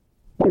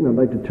and I'd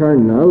like to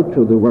turn now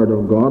to the Word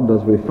of God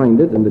as we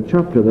find it in the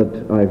chapter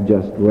that I've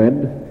just read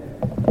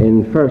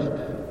in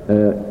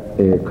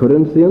 1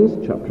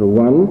 Corinthians chapter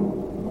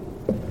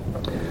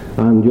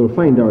 1, and you'll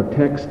find our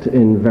text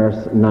in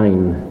verse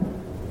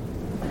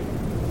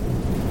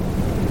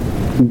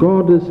 9.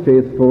 God is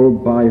faithful,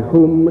 by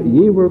whom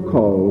ye were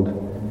called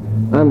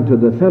unto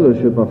the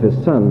fellowship of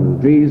his Son,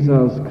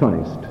 Jesus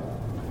Christ,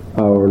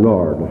 our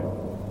Lord.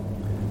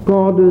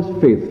 God is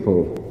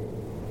faithful,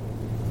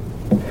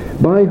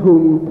 by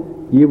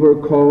whom ye were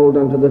called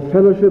unto the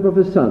fellowship of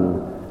his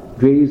Son,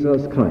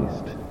 Jesus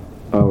Christ,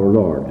 our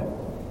Lord.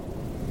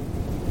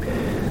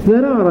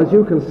 There are, as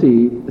you can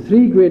see,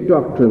 three great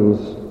doctrines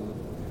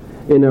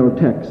in our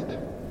text.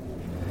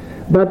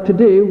 But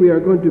today we are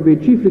going to be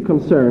chiefly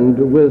concerned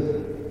with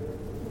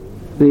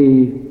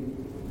the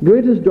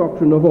greatest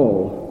doctrine of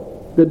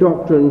all, the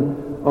doctrine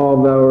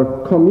of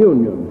our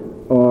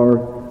communion,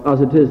 or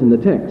as it is in the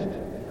text,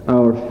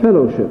 our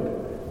fellowship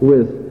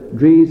with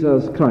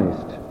Jesus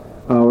Christ,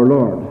 our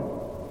Lord.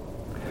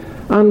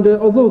 And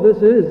although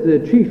this is the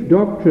chief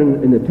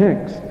doctrine in the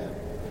text,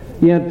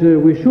 yet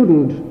we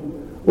shouldn't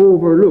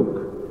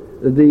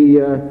overlook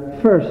the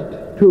first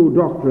two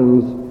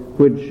doctrines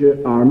which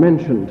are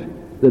mentioned,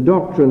 the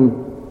doctrine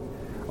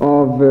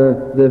of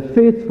the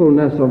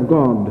faithfulness of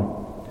God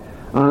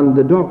and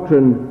the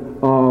doctrine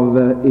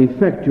of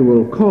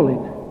effectual calling.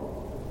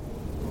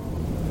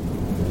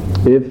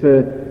 If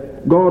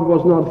God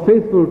was not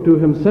faithful to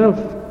himself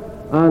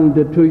and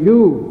to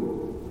you,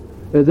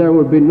 there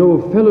would be no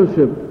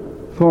fellowship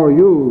for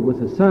you with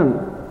the Son.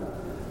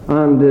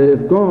 And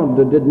if God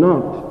did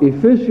not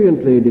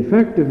efficiently and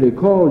effectively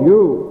call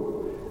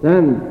you,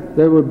 then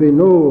there would be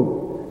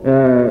no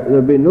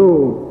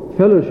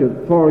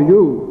fellowship for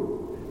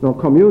you, no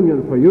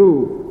communion for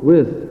you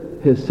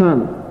with his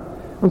Son.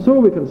 And so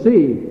we can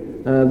see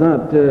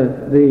that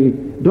the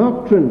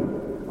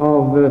doctrine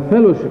of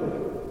fellowship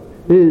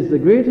is the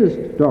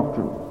greatest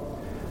doctrine.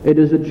 It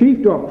is the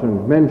chief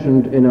doctrine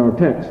mentioned in our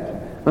text,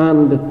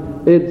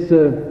 and its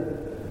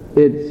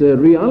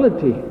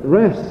reality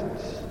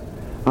rests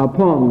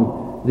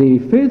upon the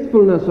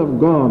faithfulness of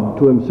God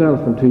to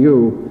himself and to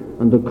you,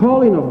 and the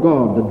calling of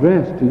God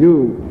addressed to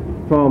you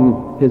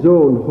from his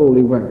own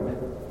holy word.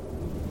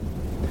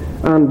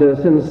 And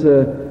since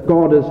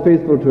God is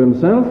faithful to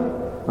himself,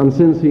 and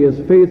since he is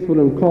faithful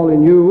in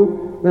calling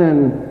you,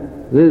 then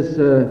this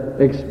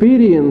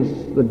experience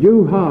that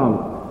you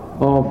have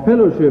of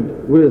fellowship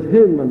with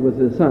him and with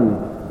his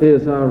Son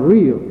is a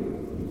real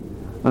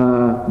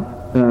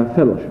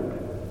fellowship.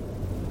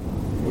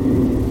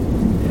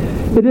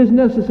 It is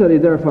necessary,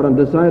 therefore, and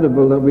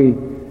desirable that we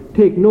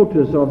take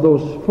notice of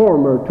those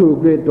former two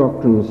great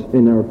doctrines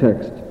in our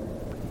text.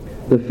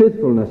 The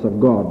faithfulness of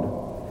God.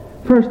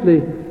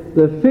 Firstly,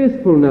 the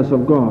faithfulness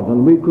of God,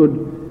 and we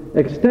could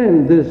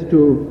extend this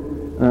to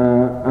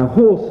a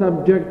whole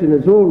subject in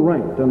its own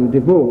right and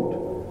devote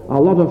a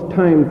lot of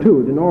time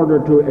to it in order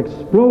to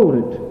explore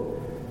it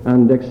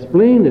and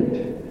explain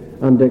it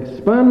and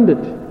expand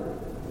it.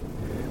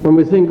 When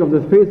we think of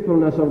the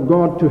faithfulness of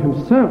God to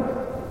himself,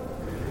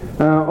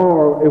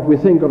 or if we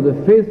think of the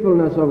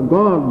faithfulness of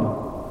God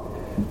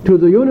to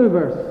the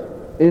universe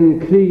in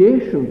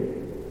creation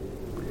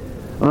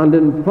and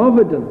in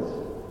providence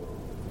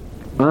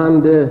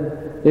and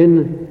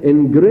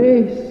in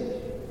grace,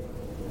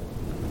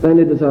 then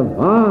it is a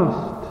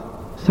vast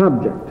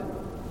subject.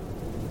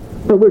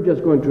 But we're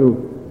just going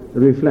to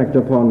reflect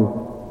upon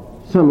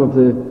some of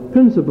the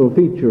principal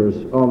features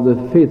of the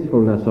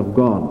faithfulness of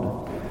God.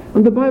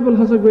 And the Bible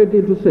has a great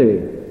deal to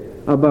say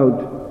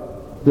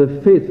about the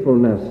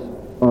faithfulness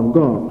of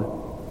God.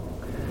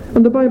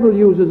 And the Bible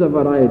uses a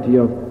variety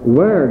of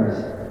words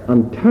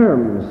and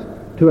terms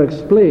to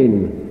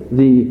explain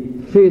the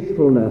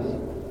faithfulness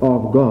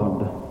of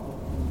God.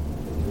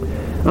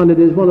 And it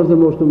is one of the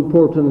most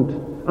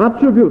important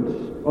attributes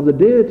of the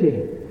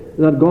deity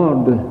that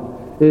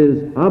God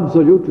is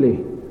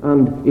absolutely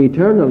and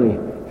eternally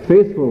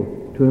faithful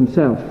to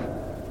himself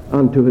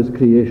and to his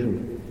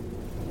creation.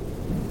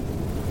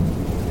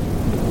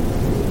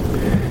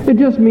 It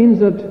just means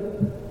that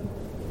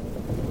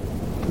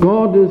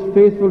God is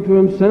faithful to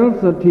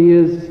himself, that he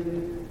is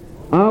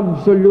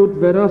absolute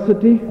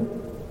veracity.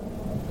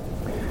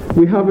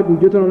 We have it in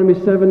Deuteronomy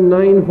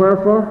 7:9,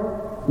 wherefore,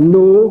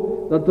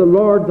 know that the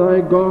Lord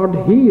thy God,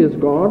 he is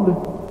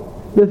God,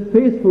 the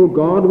faithful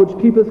God, which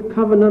keepeth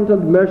covenant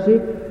and mercy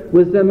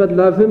with them that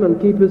love him and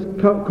keep his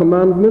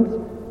commandments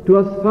to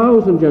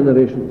 1,000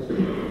 generations.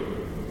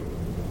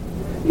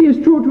 He is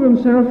true to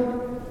himself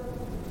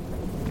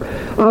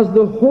as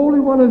the Holy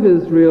One of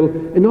Israel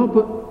in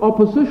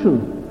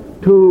opposition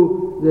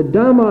to the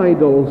damn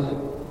idols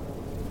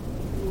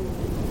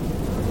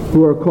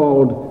who are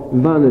called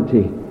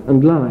vanity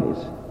and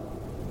lies.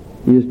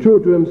 He is true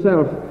to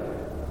himself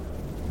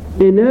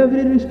in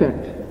every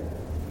respect,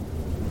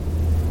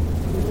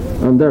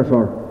 and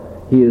therefore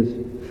he is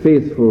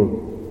faithful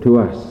to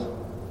us.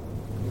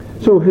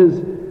 So his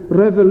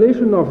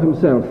revelation of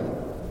himself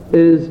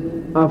is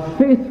a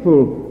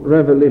faithful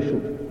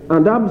revelation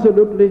and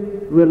absolutely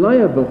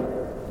reliable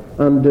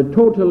and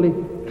totally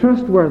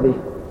trustworthy.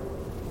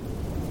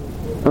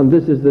 And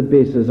this is the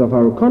basis of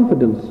our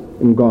confidence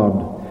in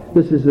God.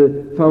 This is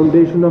the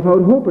foundation of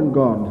our hope in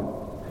God.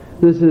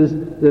 This is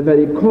the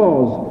very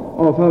cause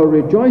of our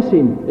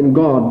rejoicing in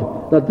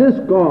God, that this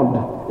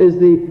God is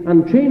the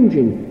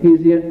unchanging, He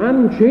is the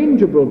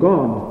unchangeable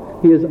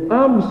God. He is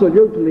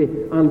absolutely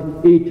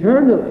and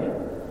eternally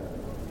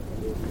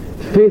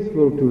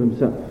faithful to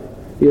Himself.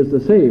 He is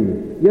the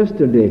same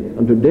yesterday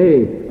and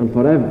today and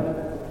forever.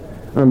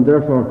 And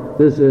therefore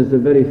this is the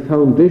very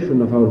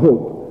foundation of our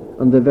hope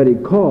and the very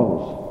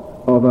cause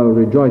of our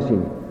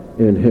rejoicing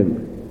in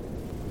Him.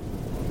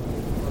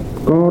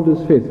 God is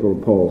faithful,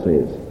 Paul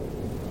says.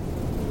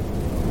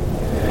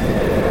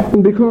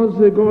 And because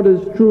God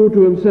is true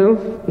to Himself,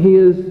 He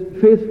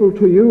is faithful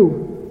to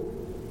you.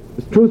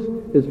 His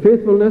truth, His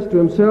faithfulness to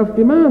Himself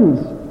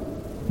demands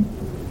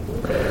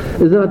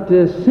that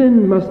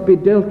sin must be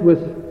dealt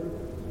with,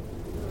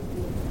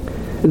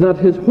 that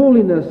His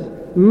holiness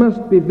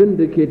must be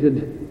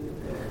vindicated,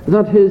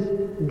 that His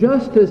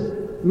justice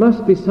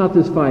must be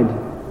satisfied,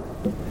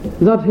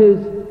 that His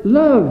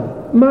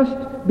love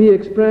must be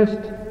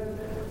expressed,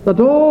 that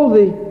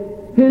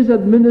His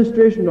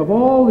administration of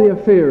all the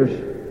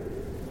affairs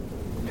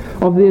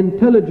of the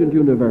intelligent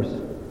universe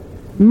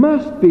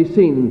must be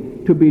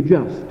seen to be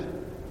just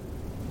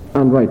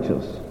and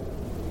righteous.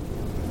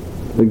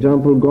 For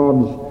example,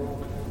 God's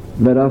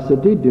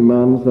veracity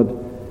demands that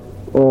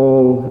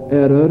all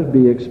error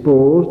be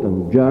exposed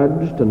and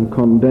judged and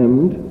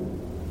condemned.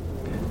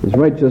 His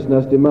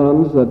righteousness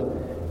demands that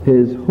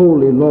His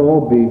holy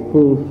law be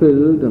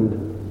fulfilled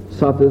and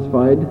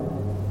satisfied,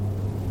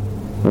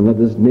 and that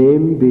His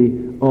name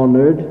be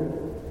honored.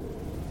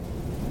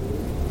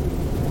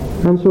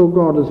 And so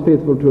God is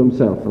faithful to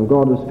Himself, and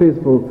God is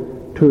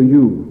faithful to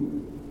you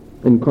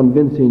in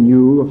convincing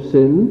you of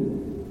sin,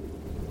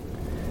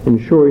 in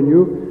showing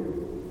you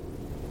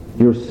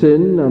your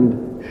sin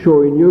and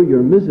showing you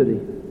your misery.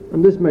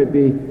 And this might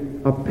be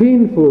a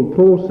painful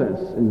process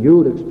in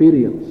your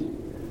experience.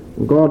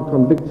 And God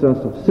convicts us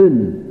of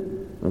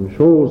sin and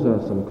shows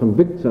us and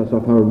convicts us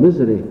of our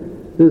misery.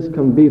 This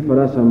can be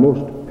for us a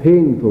most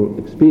painful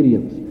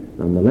experience.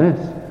 Nonetheless,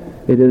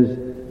 it is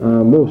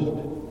a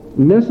most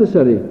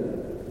necessary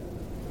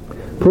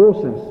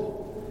process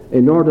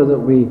in order that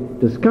we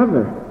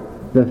discover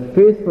the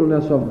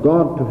faithfulness of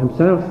God to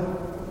Himself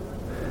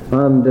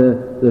and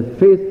the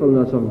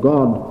faithfulness of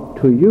God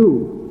to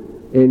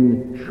you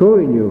in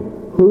showing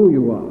you who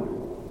you are,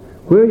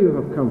 where you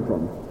have come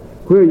from,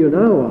 where you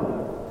now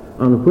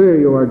are, and where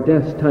you are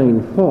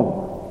destined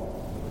for.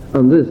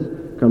 And this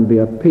can be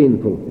a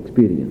painful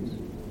experience.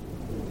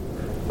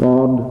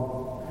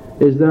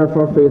 God is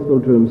therefore faithful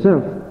to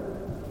Himself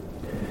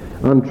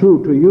and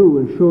true to you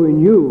in showing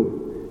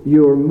you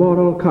your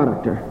moral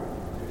character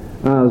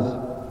as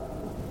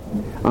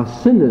a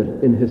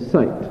sinner in His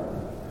sight,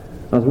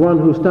 as one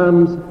who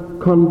stands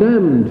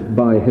condemned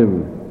by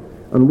Him,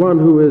 and one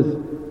who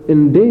is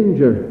in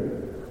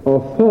danger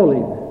of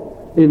falling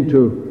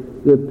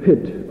into the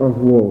pit of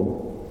woe.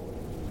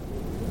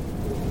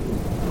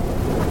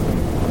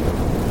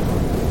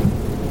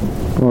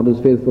 God is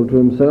faithful to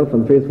Himself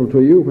and faithful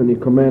to you when He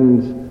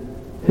commends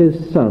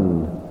His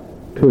Son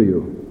to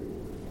you,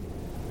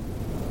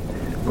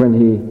 when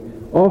He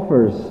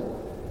offers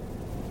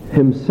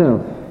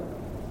Himself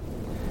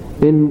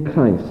in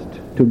Christ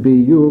to be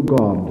your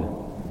God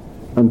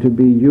and to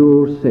be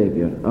your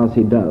Savior, as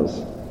He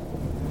does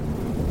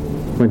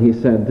when He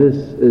said, "This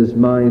is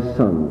my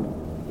Son,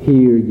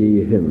 hear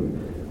ye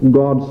Him."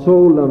 God so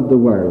loved the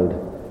world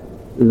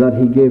that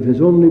He gave His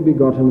only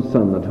begotten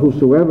Son, that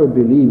whosoever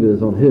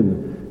believeth on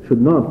Him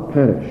should not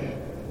perish,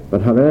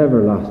 but have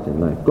everlasting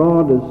life.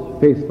 God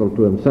is faithful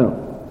to Himself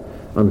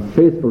and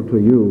faithful to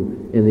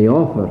you in the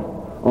offer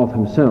of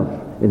Himself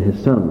in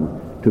His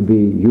Son to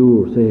be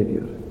your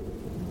Savior.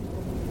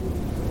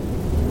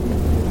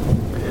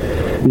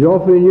 He's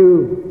offering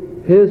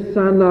you His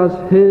Son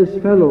as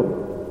His fellow,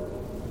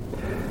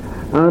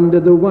 and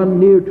the one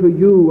near to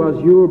you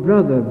as your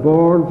brother,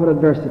 born for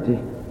adversity,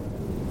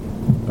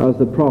 as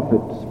the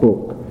prophet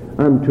spoke.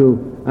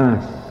 Unto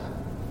us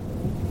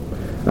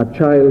a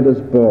child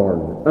is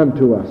born,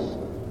 unto us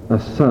a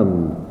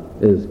son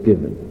is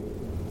given.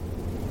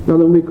 Now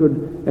then, we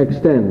could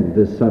extend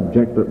this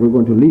subject, but we're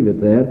going to leave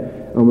it there,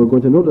 and we're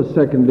going to notice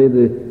secondly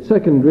the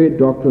second great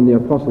doctrine the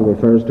apostle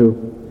refers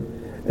to,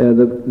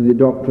 the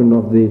doctrine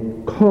of the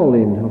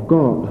calling of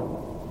God.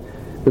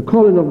 The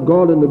calling of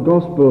God in the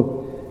gospel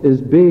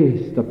is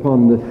based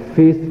upon the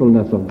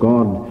faithfulness of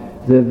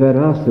God, the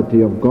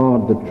veracity of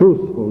God, the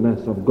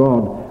truthfulness of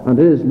God. And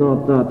is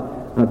not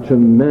that a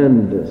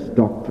tremendous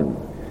doctrine,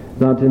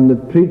 that in the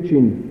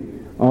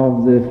preaching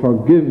of the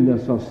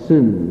forgiveness of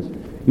sins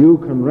you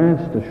can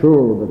rest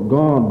assured that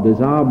God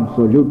is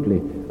absolutely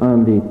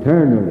and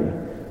eternally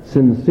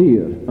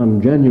sincere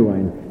and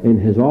genuine in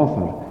His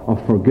offer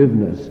of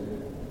forgiveness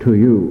to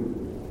you.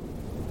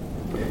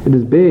 It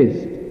is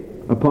based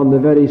upon the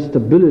very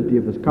stability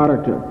of His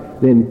character.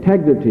 The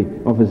integrity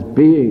of His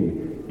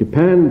being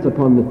depends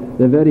upon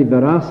the very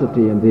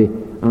veracity and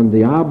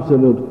the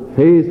absolute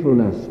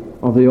faithfulness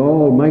of the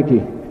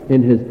Almighty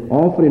in his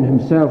offering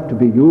himself to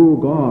be your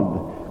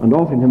God and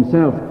offering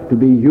himself to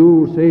be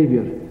your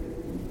Saviour.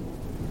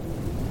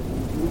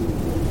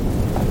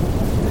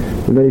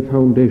 The very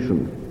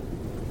foundation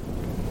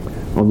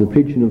of the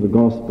preaching of the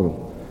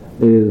gospel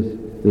is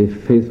the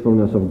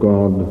faithfulness of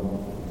God.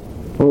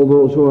 All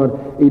those who are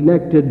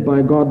elected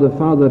by God the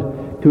Father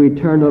to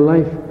eternal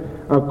life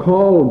are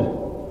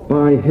called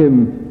by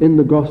him in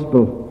the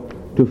gospel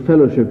to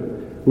fellowship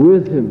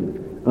with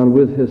him and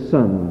with his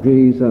Son,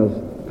 Jesus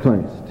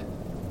Christ,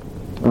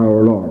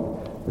 our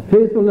Lord. The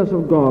faithfulness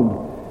of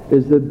God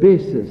is the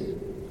basis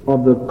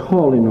of the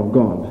calling of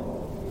God.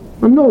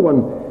 And no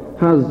one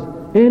has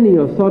any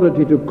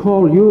authority to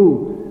call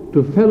you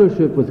to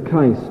fellowship with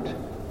Christ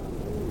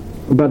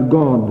but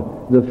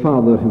God the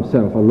Father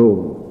himself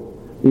alone.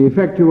 The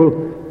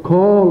effectual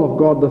call of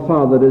God the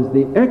Father is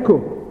the echo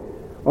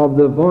of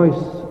the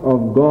voice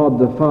of God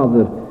the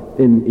Father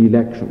in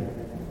election.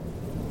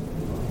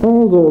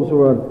 All those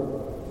who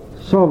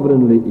are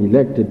sovereignly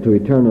elected to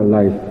eternal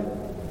life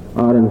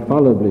are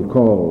infallibly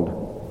called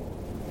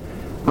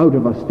out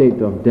of a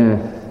state of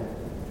death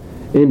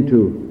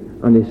into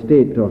an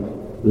estate of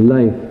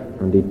life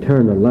and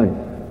eternal life.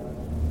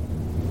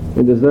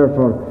 It is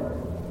therefore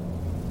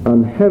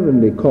an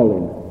heavenly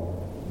calling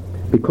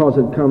because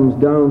it comes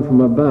down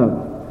from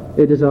above.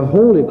 It is a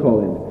holy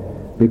calling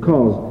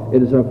because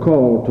it is a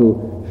call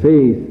to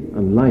faith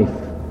and life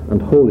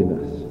and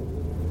holiness.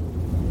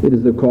 It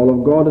is the call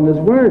of God in his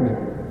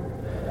word,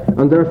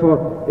 and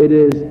therefore it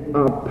is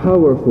a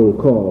powerful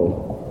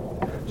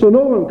call. So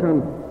no one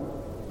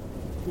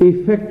can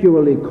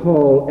effectually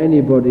call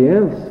anybody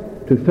else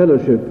to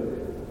fellowship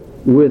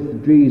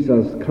with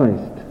Jesus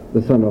Christ,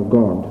 the Son of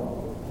God.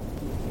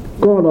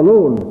 God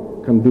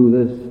alone can do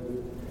this.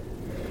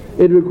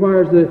 It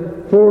requires the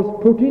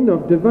forth-putting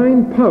of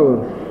divine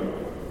power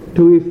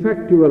to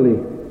effectually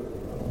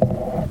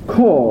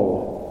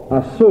call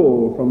a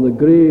soul from the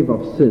grave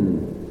of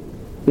sin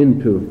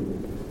into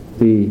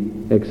the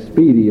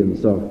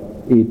experience of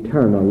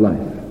eternal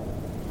life.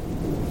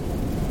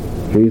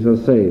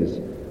 Jesus says,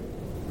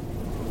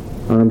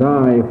 "And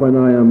I, when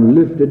I am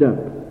lifted up,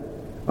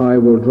 I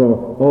will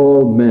draw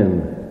all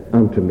men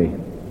unto me."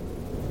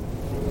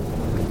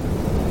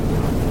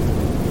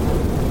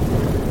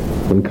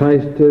 When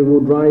Christ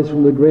would rise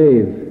from the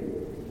grave,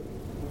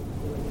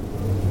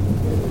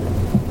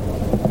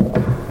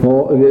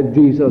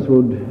 Jesus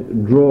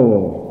would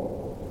draw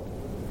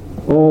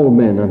all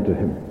men unto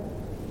him.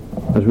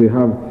 As we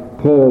have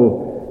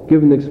Paul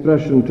given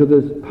expression to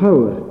this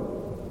power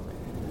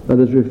that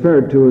is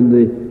referred to in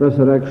the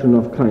resurrection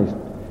of Christ.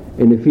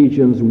 In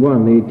Ephesians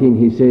 1:18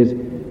 he says,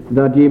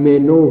 "That ye may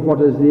know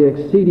what is the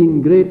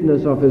exceeding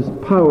greatness of his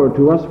power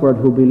to usward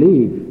who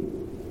believe,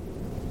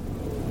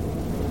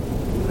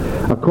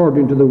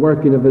 according to the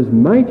working of his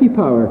mighty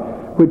power,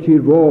 which he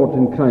wrought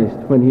in Christ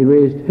when he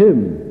raised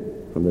him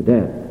from the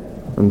dead."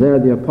 And there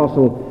the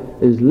apostle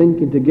is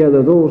linking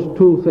together those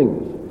two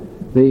things: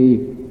 the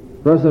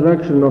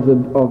resurrection of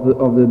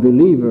the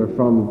believer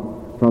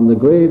from the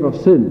grave of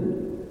sin,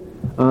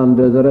 and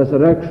the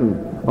resurrection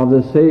of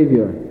the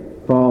Saviour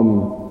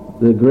from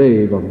the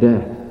grave of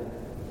death.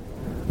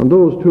 And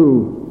those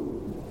two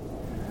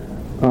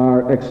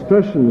are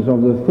expressions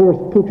of the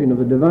forth-putting of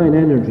the divine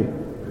energy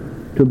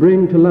to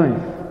bring to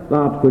life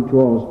that which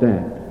was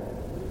dead.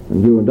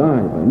 And you and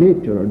I, by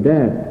nature, are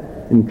dead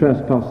in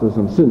trespasses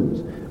and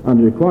sins, and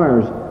it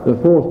requires the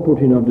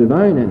forth-putting of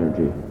divine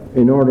energy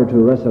in order to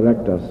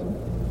resurrect us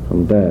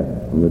from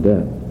the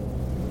dead.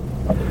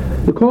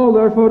 The call,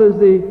 therefore, is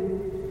the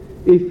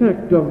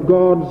effect of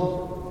God's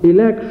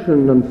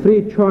election and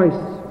free choice,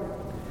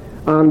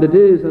 and it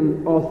is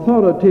an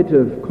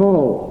authoritative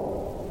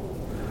call,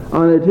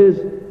 and it is,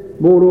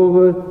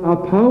 moreover, a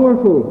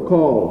powerful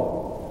call.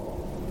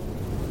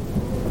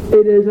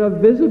 It is a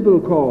visible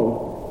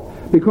call,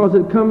 because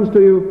it comes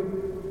to you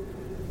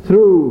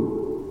through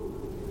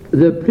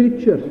the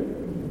preacher,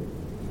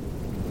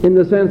 in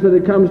the sense that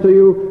it comes to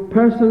you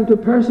person to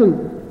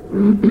person.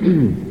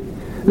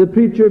 The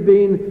preacher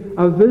being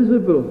a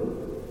visible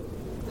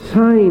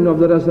sign of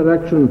the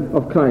resurrection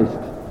of Christ,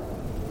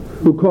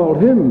 who called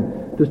him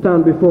to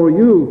stand before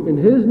you in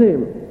his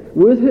name,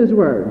 with his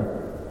word,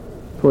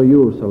 for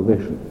your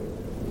salvation.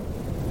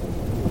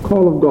 The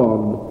call of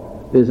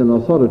God is an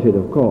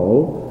authoritative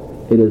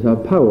call. It is a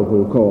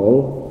powerful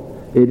call.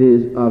 It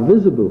is a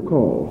visible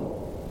call.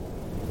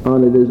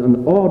 And it is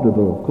an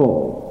audible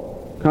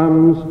call.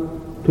 Comes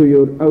to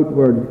your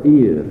outward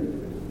ear.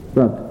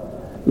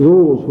 But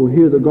those who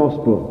hear the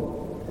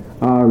gospel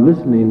are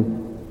listening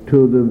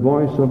to the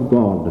voice of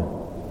God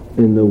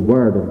in the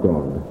word of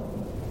God.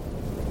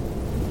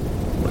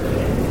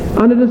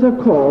 And it is a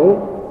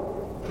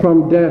call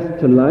from death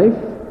to life,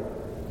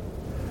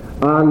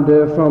 and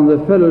from the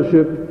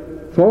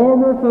fellowship,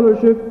 former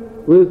fellowship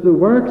with the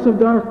works of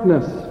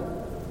darkness,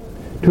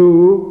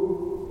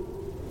 to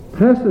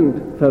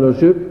present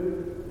fellowship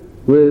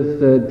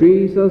with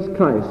Jesus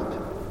Christ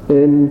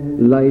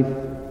in life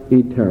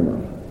eternal.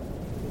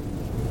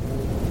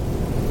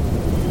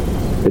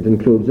 It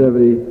includes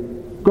every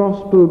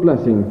gospel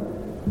blessing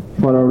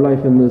for our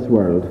life in this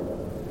world,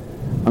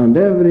 and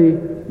every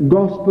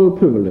gospel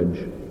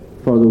privilege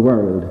for the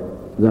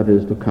world that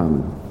is to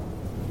come.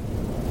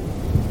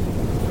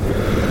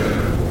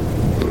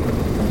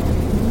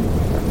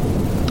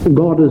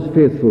 God is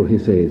faithful, he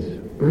says,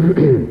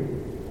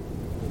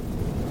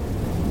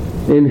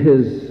 in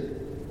his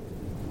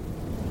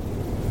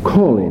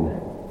calling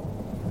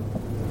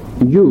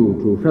you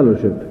to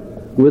fellowship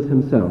with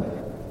himself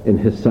in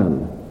his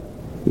Son.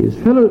 He is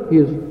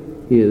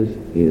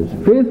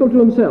faithful to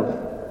himself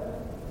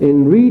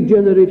in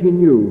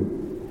regenerating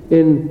you,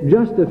 in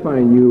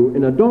justifying you,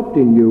 in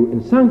adopting you,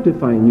 in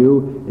sanctifying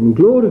you, in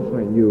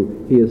glorifying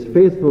you. He is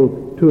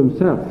faithful to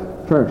himself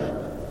first,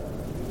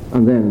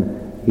 and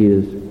then he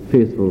is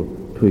faithful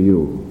to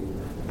you.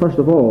 First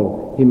of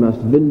all, he must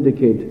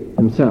vindicate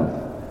himself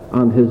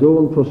and his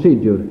own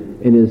procedure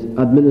in his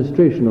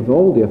administration of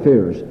all the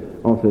affairs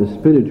of his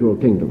spiritual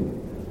kingdom.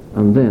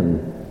 And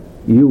then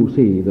you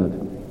see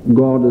that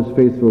God is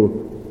faithful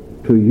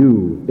to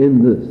you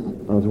in this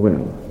as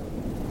well.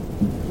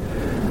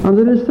 And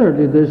there is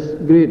thirdly this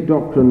great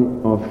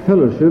doctrine of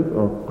fellowship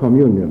or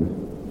communion.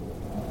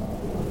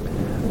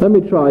 Let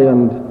me try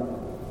and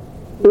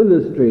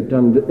illustrate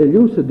and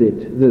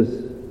elucidate this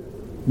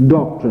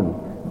doctrine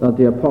that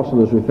the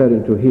apostle is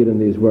referring to here in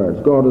these words.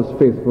 God is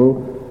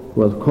faithful,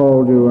 who has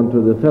called you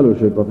unto the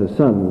fellowship of his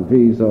Son,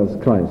 Jesus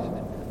Christ,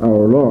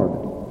 our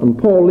Lord. And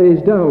Paul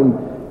lays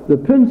down the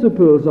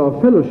principles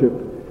of fellowship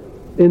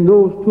in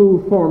those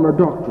two former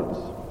doctrines.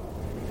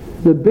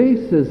 The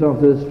basis of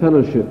this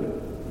fellowship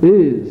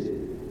is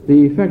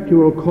the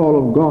effectual call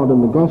of God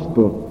in the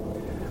gospel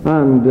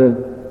and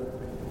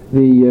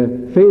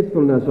the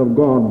faithfulness of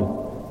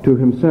God to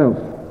himself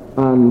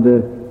and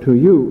to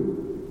you.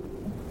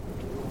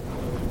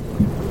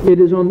 It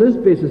is on this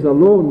basis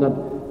alone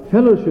that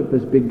fellowship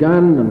is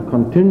begun and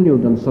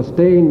continued and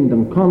sustained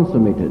and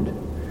consummated,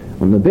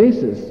 on the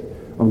basis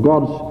of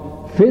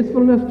God's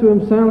faithfulness to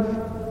himself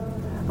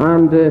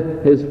and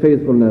his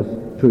faithfulness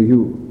to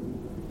you.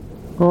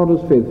 God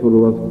is faithful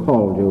who has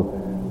called you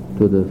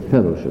to the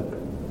fellowship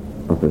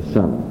of his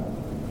Son.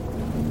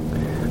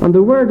 And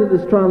the word that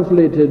is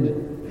translated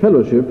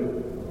fellowship,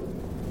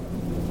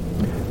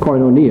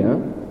 koinonia,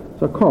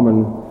 is a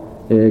common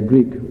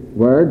Greek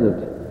word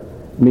that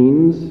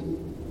means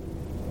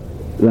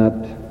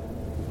that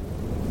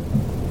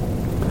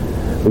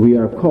we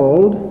are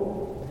called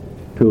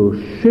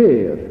to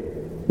share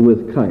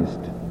with Christ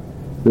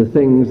the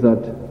things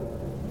that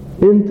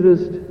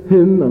interest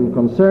him and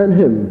concern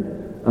him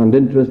and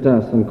interest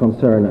us and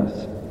concern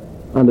us.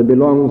 And it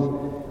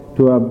belongs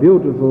to a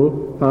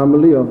beautiful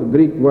family of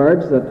Greek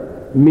words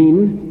that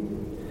mean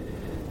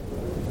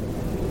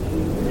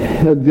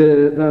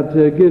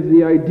that give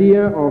the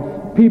idea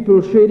of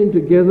people sharing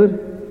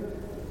together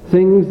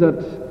things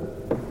that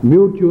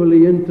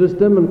mutually interest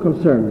them and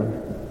concern them.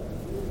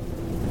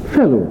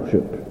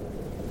 Fellowship.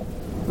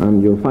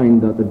 And you'll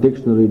find that the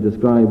dictionary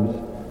describes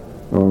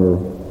or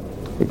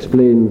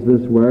explains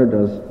this word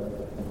as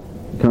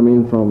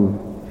coming from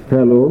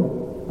fellow,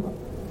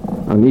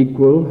 an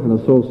equal, an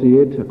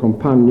associate, a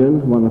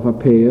companion, one of a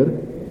pair,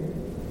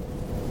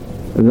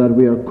 that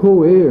we are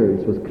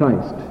co-heirs with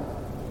Christ,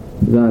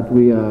 that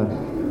we are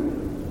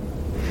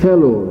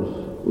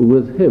fellows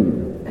with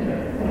him.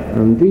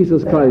 And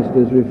Jesus Christ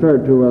is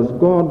referred to as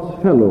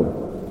God's fellow.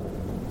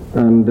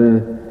 And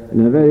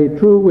in a very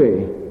true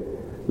way,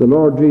 the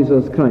Lord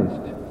Jesus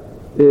Christ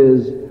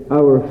is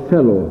our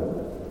fellow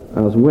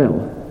as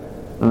well.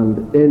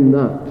 And in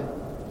that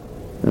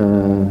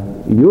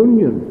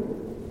union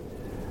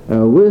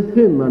with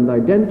him and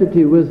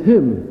identity with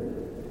him,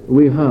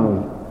 we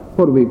have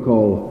what we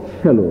call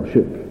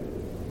fellowship.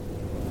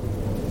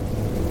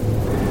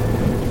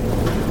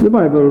 The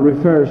Bible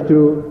refers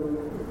to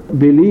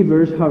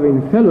believers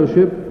having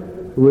fellowship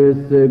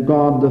with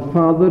God the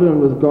Father and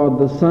with God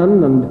the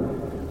Son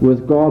and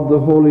with God the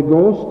Holy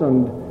Ghost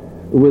and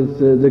with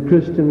the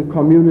Christian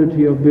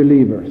community of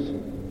believers.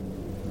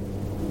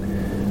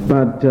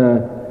 But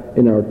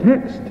in our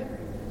text,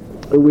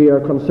 we are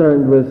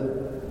concerned with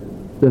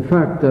the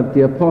fact that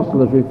the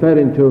apostle is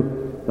referring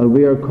to that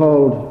we are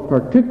called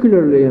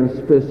particularly and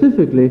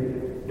specifically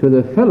to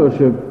the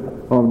fellowship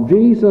of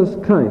Jesus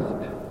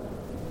Christ,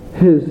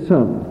 his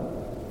Son.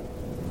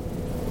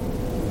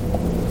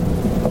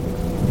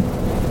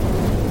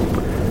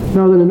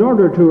 Now then, in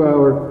order to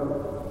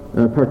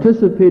our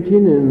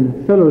participating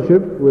in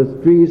fellowship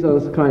with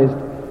Jesus Christ,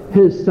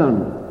 his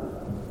Son,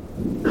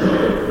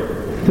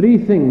 three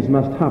things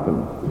must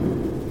happen.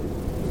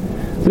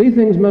 Three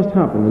things must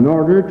happen in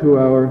order to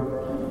our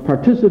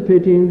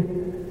participating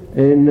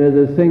in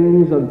the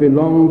things that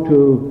belong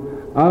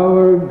to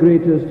our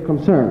greatest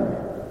concern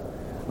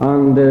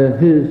and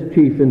his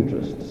chief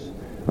interests.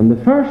 And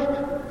the first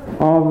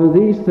of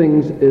these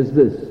things is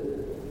this,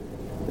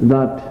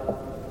 that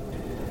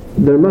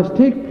there must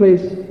take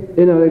place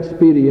in our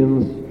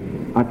experience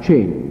a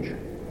change.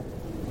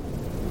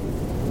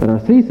 There are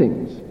three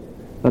things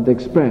that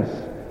express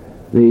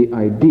the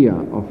idea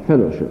of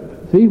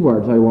fellowship. Three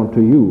words I want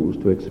to use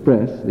to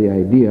express the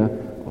idea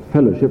of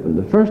fellowship. And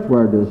the first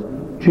word is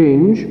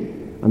change,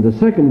 and the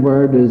second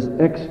word is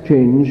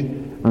exchange,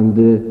 and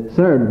the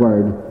third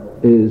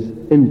word is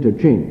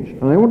interchange.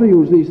 And I want to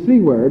use these three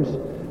words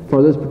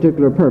for this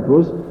particular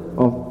purpose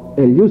of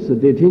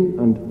elucidating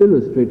and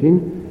illustrating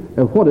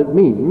what it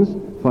means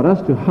for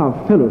us to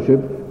have fellowship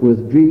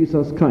with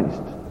Jesus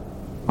Christ.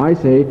 I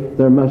say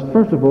there must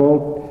first of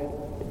all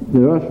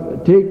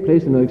take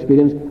place in our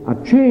experience a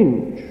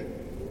change.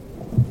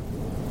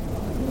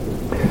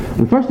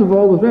 And first of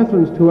all, with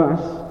reference to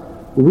us,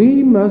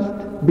 we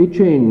must be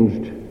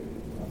changed.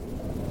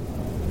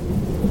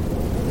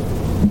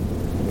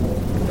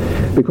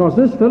 Because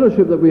this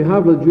fellowship that we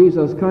have with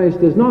Jesus Christ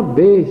is not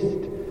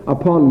based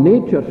upon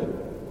nature,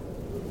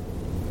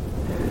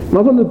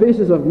 not on the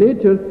basis of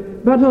nature,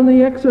 but on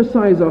the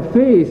exercise of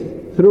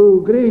faith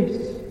through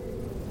grace.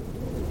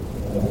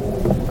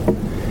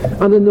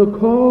 And in the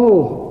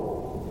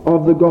call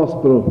of the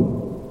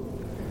gospel,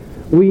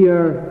 we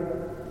are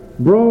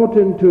brought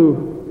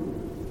into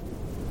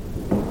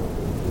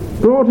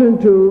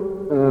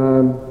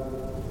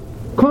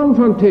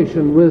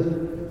confrontation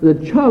with the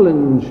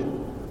challenge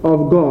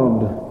of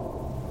God,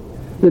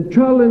 the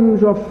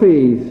challenge of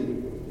faith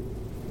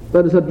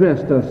that is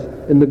addressed us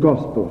in the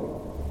gospel.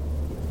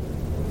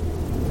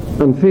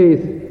 And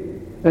faith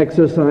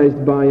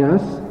exercised by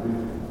us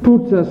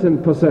puts us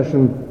in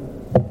possession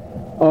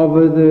of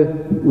the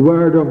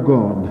Word of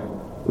God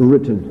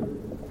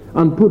written,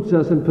 and puts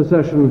us in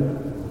possession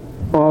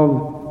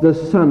of the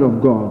Son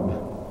of God,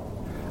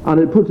 and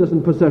it puts us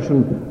in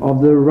possession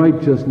of the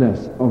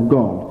righteousness of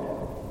God.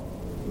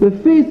 The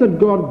faith that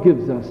God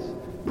gives us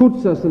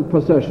puts us in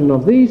possession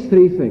of these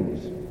three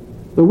things.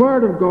 The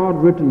Word of God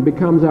written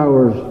becomes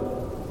ours.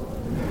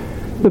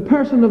 The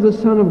person of the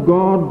Son of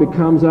God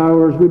becomes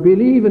ours. We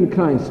believe in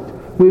Christ.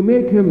 We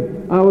make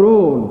him our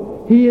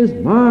own. He is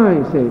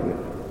my Savior.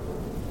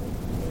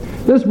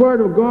 This Word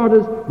of God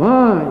is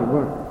my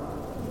Word.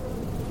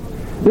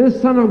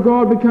 This Son of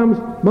God becomes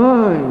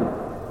my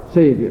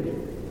Savior.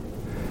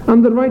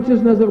 And the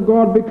righteousness of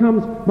God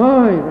becomes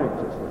my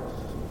righteousness.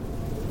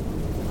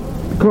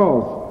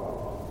 Because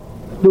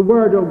the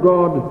Word of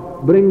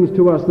God brings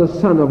to us the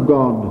Son of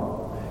God,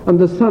 and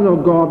the Son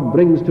of God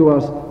brings to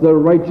us the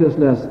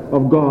righteousness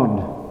of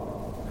God.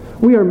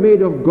 We are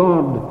made of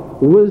God,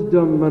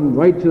 wisdom and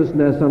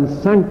righteousness and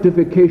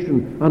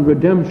sanctification and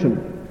redemption.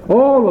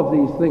 All of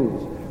these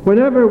things.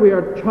 Whenever we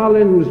are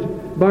challenged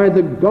by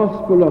the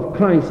gospel of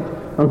Christ,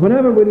 and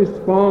whenever we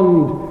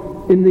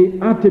respond in the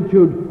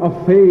attitude of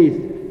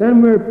faith,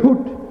 then we're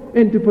put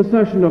into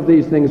possession of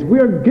these things.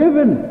 We're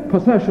given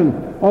possession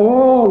of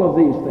all of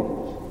these things.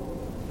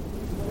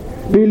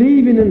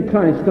 Believing in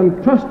Christ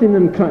and trusting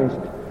in Christ,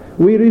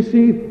 we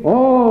receive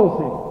all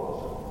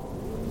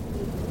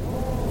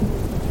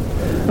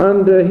things.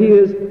 And he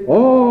is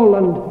all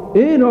and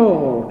in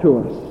all to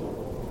us.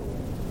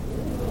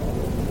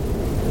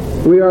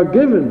 We are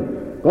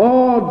given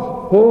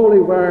God's holy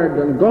Word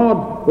and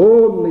God's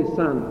only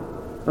Son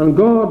and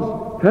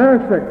God's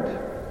perfect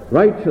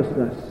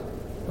righteousness.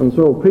 And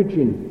so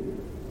preaching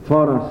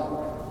for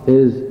us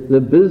is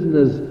the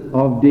business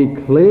of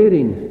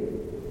declaring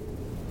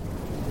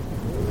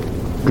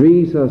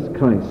Jesus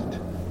Christ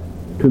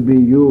to be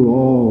you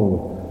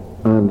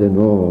all and in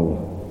all.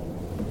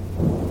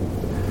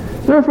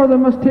 Therefore there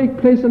must take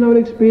place in our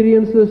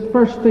experience this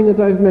first thing that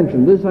I've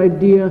mentioned, this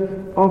idea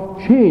of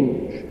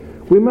change.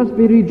 We must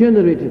be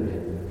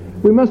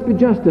regenerated. We must be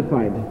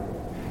justified.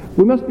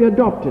 We must be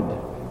adopted.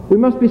 We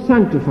must be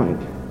sanctified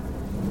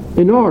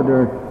in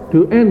order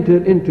to enter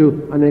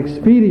into an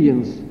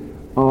experience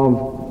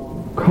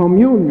of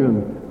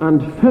communion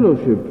and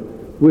fellowship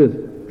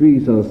with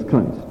Jesus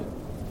Christ.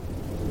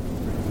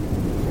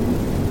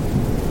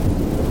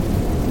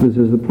 This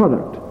is the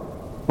product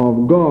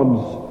of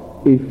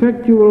God's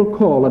effectual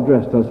call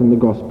addressed us in the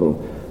gospel.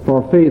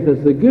 For faith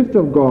is the gift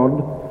of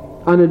God,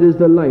 and it is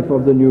the life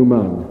of the new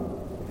man.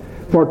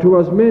 For to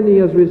as many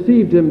as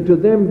received him, to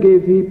them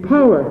gave he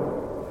power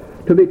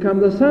to become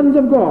the sons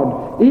of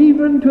God,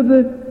 even to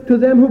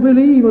them who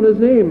believe on his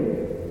name,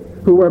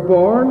 who were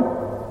born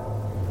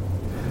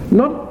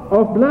not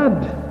of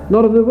blood,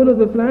 not of the will of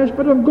the flesh,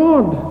 but of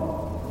God.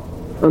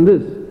 And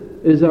this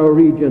is our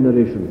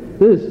regeneration.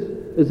 This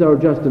is our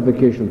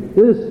justification.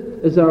 This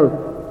is our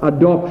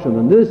adoption.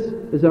 And this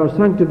is our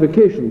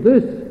sanctification.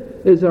 This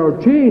is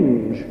our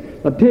change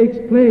that takes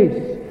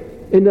place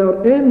in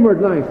our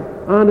inward life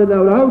and in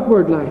our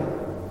outward life.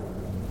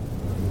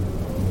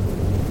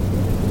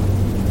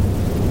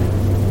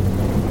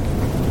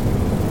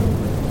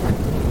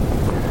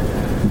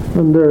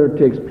 And there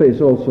takes place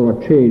also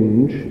a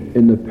change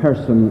in the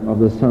person of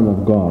the Son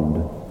of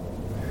God.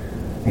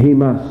 He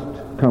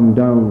must come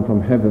down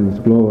from heaven's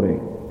glory.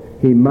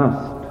 He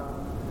must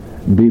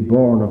be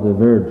born of the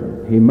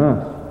Virgin. He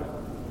must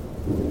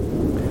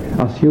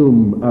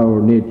assume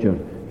our nature.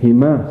 He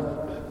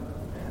must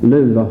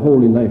live a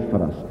holy life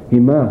for us. He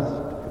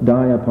must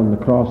die upon the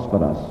cross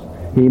for us.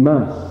 He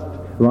must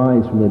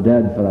rise from the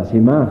dead for us. He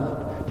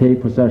must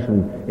take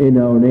possession in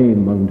our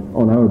name and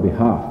on our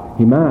behalf.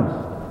 He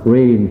must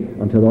reign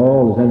until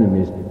all his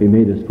enemies be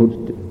made his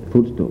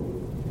footstool.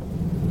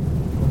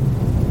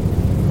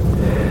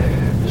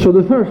 So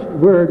the first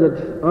word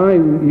that I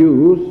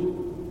use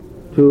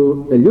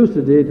to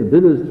elucidate and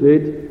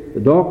illustrate the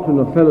doctrine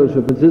of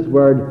fellowship is this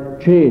word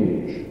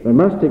change. There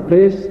must take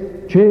place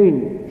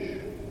change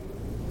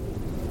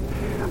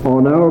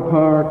on our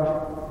part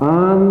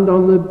and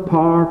on the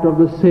part of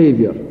the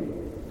Saviour.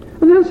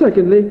 And then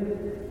secondly,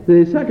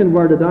 the second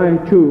word that I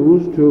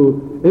choose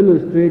to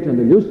illustrate and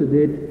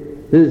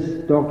elucidate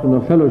this doctrine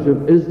of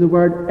fellowship is the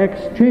word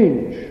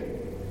exchange.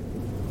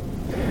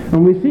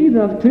 And we see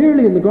that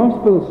clearly in the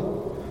Gospels.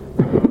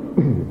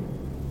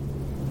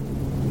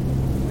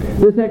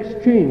 This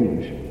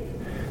exchange,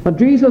 that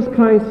Jesus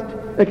Christ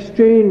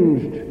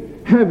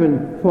exchanged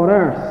heaven for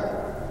earth.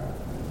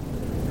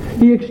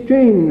 He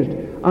exchanged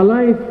a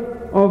life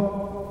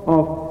of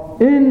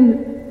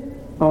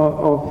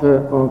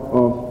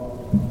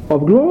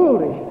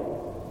glory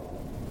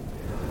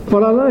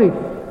for a life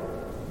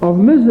of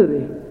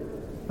misery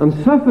and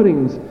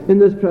sufferings in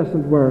this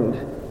present world.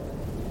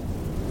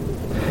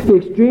 He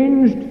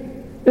exchanged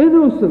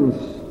innocence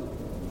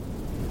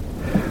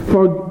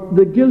for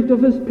the guilt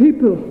of his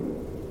people.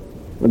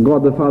 And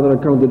God the Father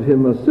accounted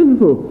him as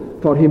sinful,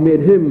 for he made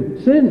him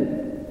sin.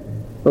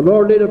 The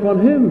Lord laid upon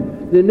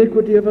him the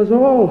iniquity of us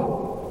all.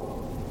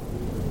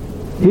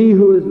 He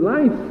who is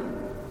life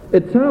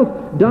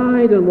itself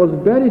died and was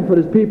buried for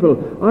his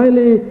people. I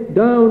lay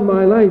down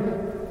my life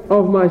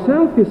of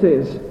myself, he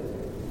says.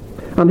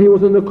 And he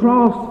was on the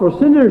cross for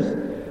sinners,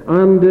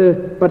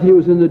 but he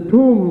was in the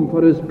tomb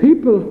for his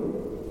people.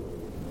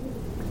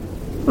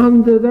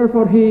 And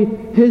therefore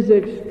his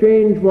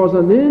exchange was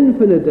an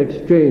infinite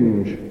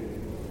exchange.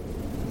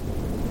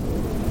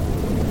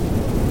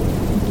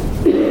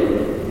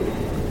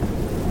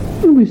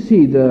 And we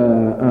see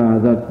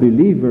that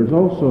believers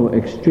also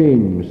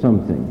exchange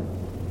something.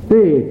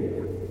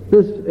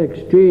 This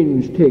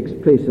exchange takes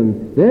place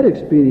in their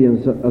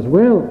experience as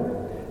well.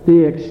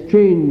 They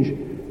exchange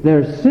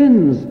their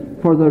sins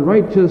for the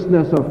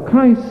righteousness of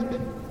Christ,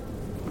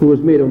 who was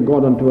made of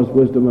God unto us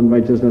wisdom and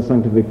righteousness,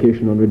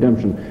 sanctification and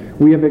redemption.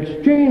 We have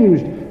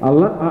exchanged a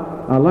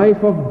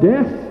life of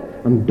death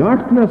and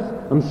darkness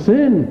and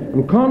sin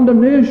and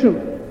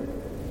condemnation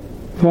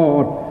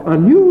for a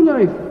new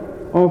life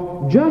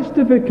of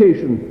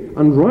justification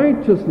and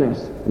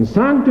righteousness and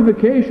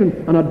sanctification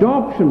and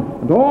adoption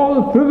and all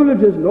the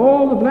privileges and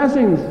all the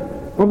blessings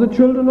of the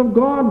children of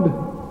God.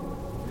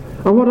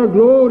 And what a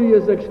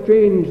glorious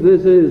exchange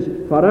this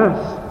is for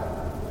us,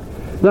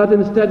 that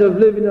instead of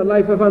living a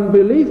life of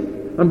unbelief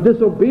and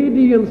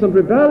disobedience and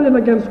rebellion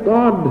against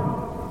God,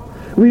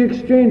 we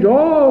exchange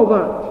all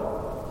that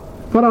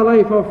for a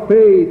life of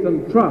faith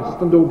and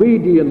trust and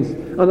obedience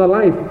and a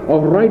life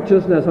of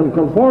righteousness and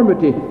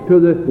conformity to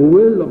the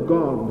will of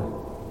God.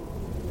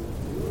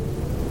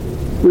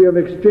 We have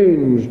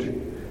exchanged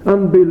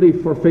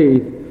unbelief for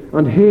faith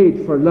and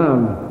hate for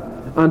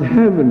love and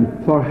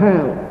heaven for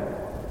hell.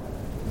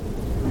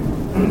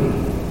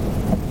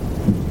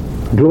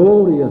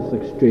 Glorious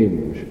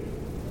exchange.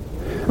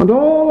 And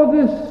all of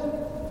this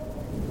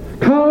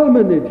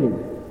culminating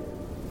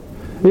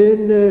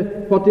in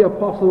what the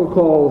apostle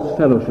calls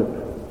fellowship.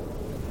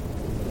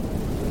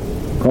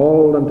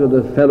 Called unto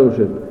the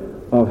fellowship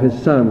of his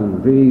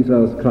Son,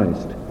 Jesus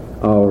Christ,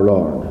 our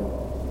Lord.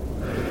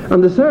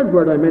 And the third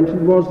word I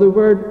mentioned was the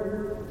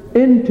word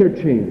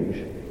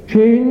interchange.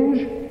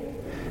 Change,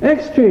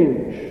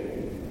 exchange,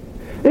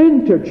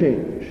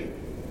 interchange.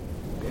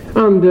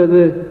 And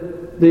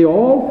they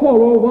all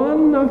follow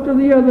one after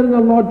the other in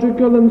a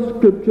logical and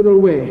scriptural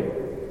way.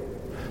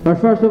 There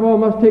first of all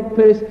must take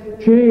place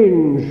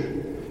change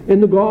in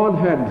the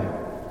Godhead.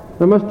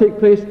 There must take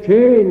place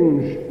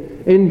change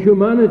in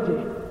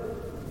humanity,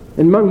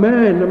 among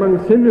men,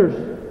 among sinners.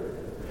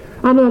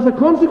 And as a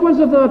consequence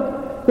of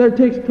that, there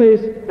takes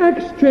place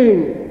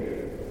exchange.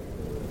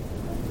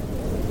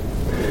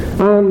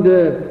 And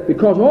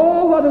because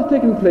all that has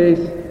taken place,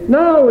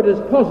 now it is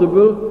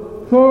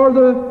possible for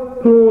the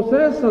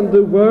process and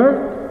the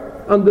work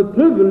and the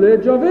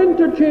privilege of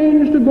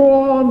interchange to go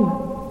on.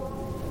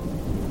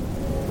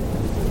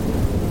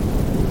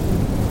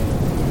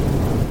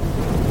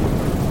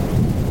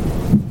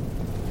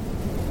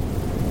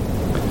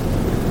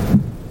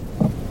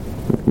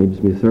 That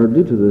leads me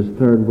thirdly to this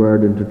third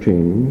word,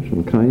 interchange.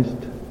 And Christ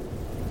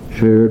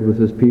shared with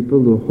his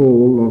people the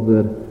whole of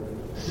their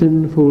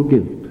sinful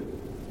guilt.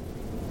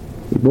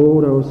 He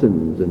bore our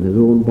sins in his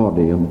own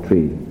body on the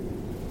tree.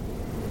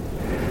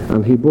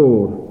 And he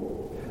bore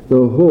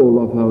the whole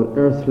of our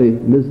earthly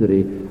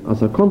misery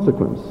as a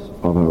consequence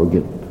of our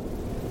guilt.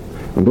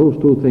 And those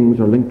two things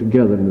are linked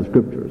together in the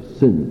Scriptures: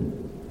 sin,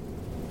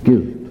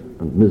 guilt,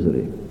 and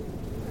misery.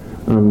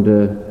 And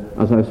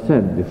as I've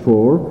said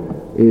before,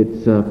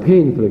 it's a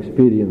painful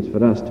experience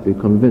for us to be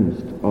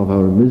convinced of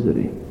our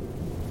misery.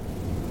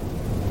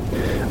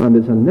 And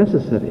it's a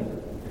necessary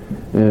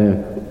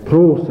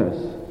process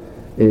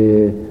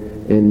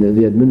in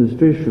the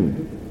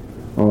administration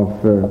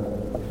of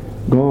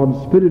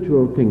God's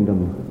spiritual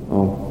kingdom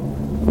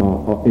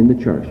in the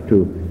church,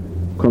 to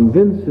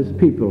convince his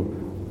people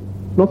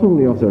not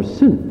only of their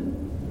sin,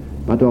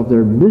 but of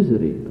their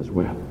misery as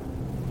well.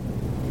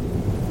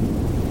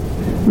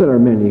 There are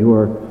many who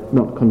are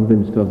not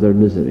convinced of their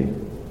misery,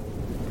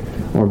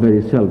 or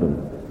very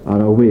seldom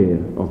are aware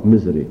of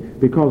misery,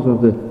 because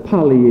of the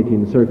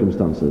palliating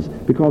circumstances,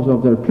 because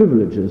of their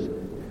privileges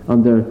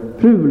and their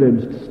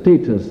privileged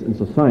status in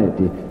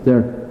society.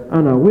 They're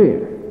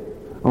unaware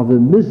of the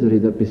misery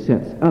that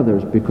besets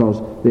others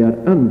because they are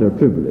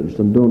underprivileged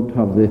and don't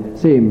have the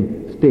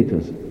same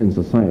status in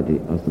society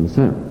as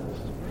themselves.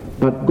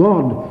 But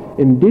God,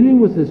 in dealing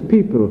with his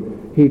people,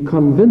 he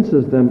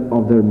convinces them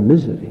of their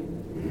misery.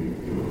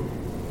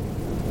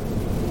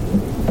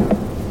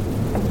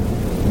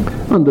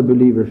 And the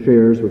believer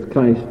shares with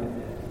Christ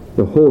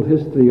the whole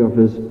history of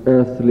his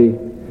earthly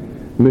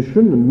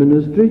mission and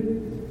ministry,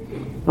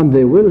 and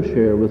they will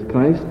share with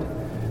Christ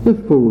the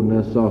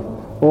fullness of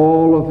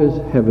all of his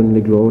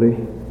heavenly glory.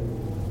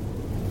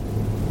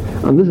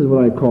 And this is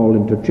what I call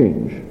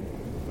interchange,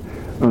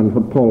 and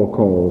what Paul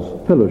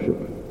calls fellowship.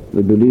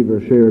 The believer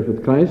shares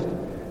with Christ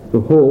the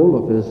whole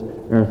of his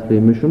earthly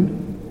mission,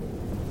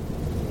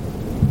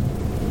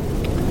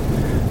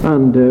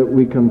 and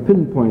we can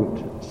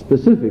pinpoint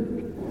specific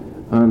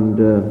and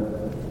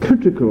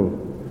critical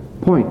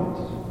points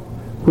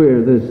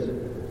where this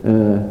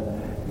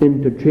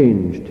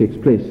interchange takes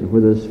place and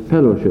where this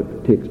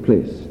fellowship takes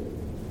place.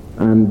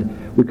 And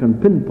we can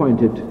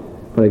pinpoint it,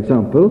 for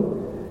example,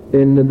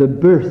 in the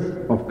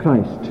birth of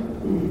Christ.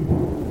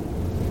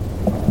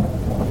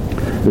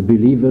 The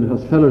believer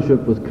has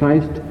fellowship with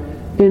Christ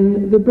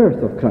in the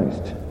birth of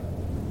Christ.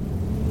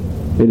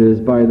 It is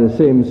by the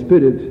same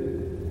Spirit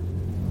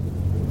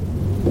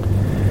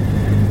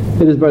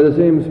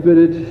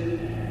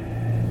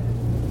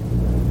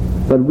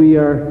that we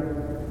are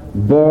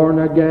born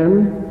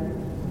again,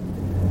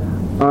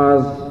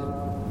 as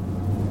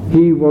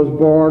he was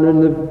born in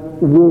the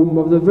womb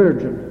of the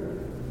Virgin.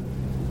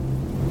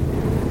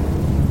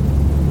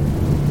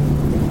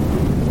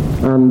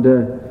 And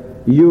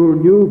your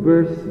new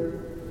birth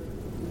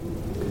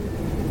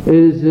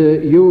is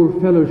your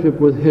fellowship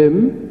with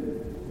him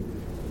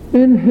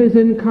in his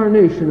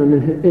incarnation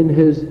and in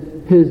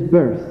his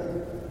birth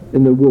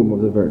in the womb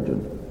of the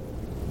Virgin.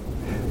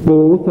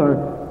 Both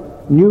are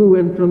new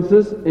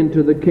entrances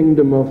into the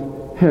kingdom of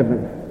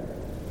heaven.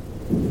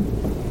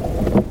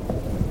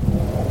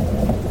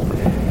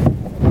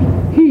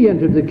 He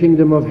entered the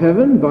kingdom of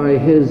heaven by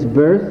his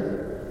birth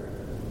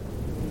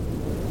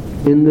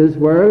in this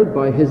world,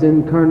 by his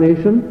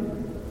incarnation.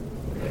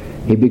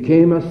 He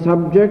became a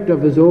subject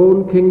of his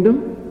own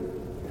kingdom,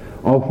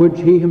 of which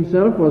he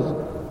himself was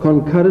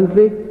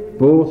concurrently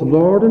both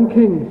Lord and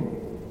King.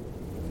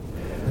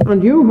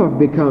 And you have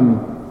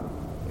become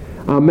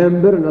a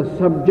member and a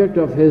subject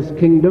of his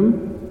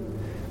kingdom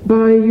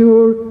by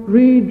your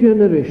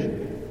regeneration.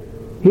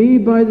 He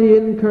by the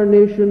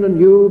incarnation and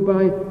you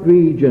by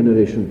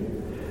regeneration.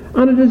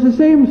 And it is the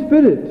same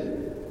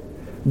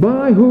Spirit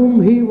by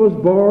whom he was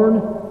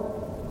born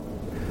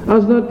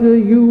as that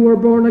you were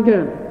born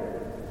again.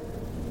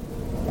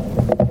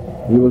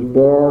 He was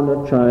born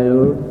a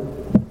child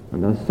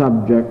and a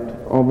subject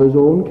of his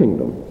own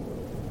kingdom,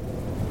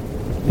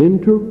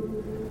 into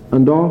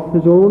and of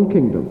his own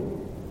kingdom,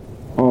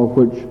 of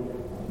which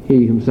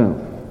he himself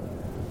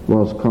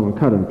was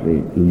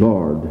concurrently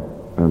Lord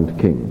and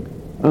King.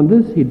 And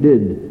this he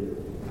did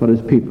for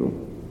his people.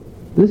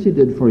 This he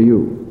did for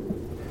you,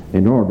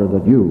 in order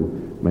that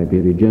you might be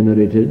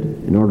regenerated,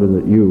 in order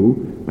that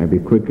you might be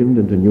quickened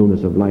into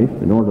newness of life,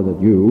 in order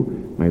that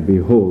you might be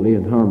holy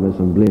and harmless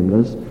and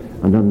blameless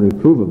and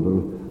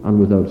unreprovable and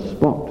without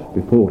spot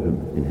before him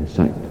in his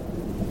sight.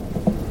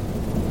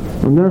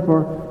 And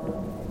therefore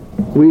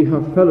we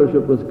have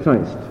fellowship with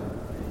Christ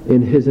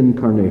in his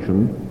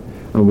incarnation,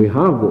 and we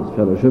have this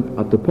fellowship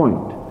at the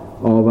point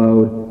of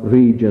our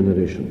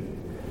regeneration.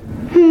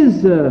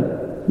 His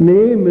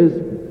name is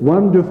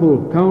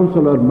Wonderful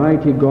Counselor,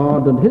 Mighty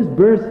God, and his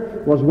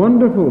birth was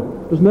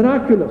wonderful, it was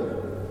miraculous.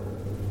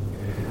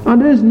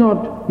 And is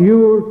not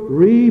your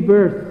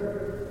rebirth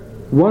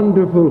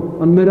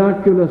wonderful and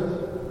miraculous?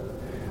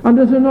 And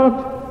is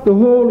not the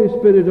Holy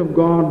Spirit of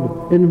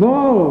God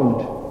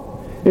involved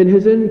in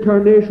his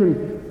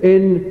incarnation,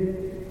 in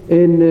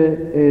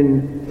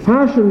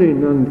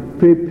fashioning and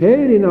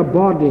preparing a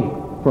body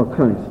for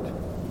Christ?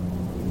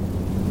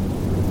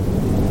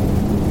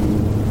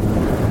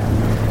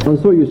 And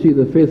so you see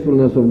the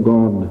faithfulness of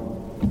God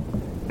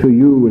to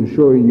you in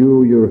showing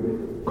you your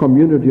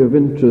community of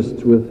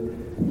interests with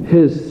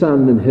his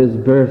Son in his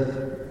birth,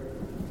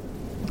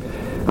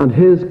 and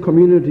his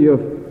community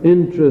of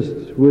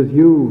interests with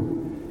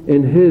you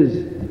in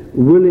his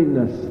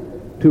willingness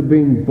to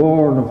being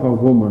born of a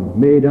woman,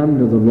 made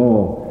under the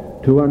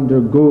law, to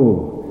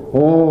undergo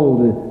all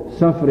the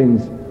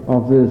sufferings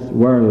of this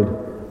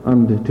world,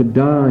 and to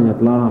die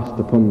at last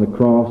upon the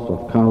cross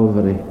of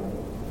Calvary.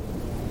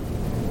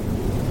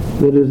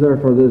 There is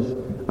therefore this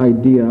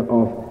idea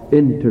of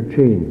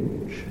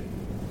interchange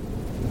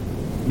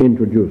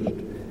introduced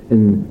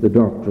in the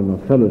doctrine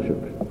of fellowship.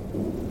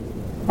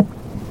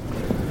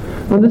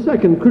 And the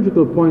second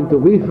critical point that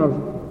we have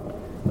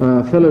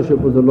fellowship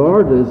with the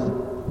Lord is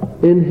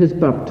in his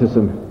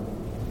baptism.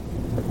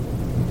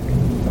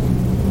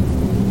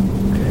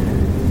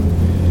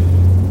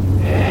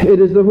 It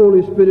is the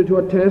Holy Spirit who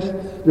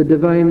attests the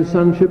divine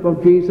sonship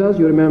of Jesus.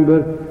 You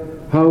remember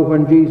how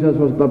when Jesus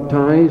was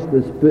baptized,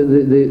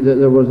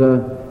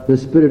 the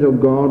Spirit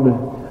of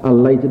God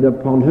alighted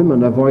upon him,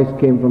 and a voice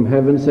came from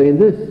heaven saying,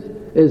 "This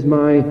is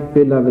my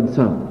beloved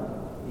Son,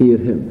 hear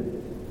him."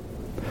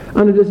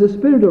 And it is the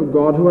Spirit of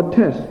God who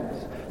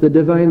attests the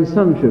divine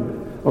sonship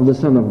of the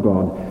Son of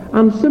God.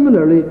 And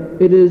similarly,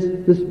 it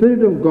is the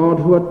Spirit of God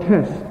who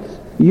attests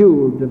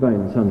your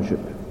divine sonship.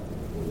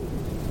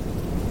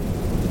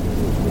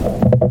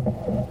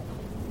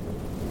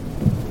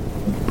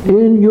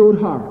 In your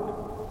heart.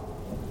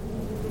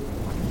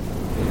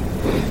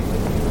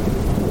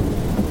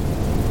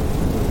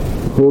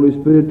 The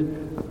Holy Spirit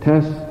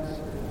attests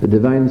the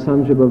divine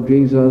sonship of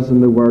Jesus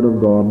in the Word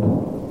of God.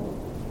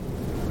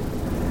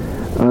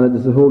 And it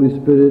is the Holy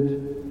Spirit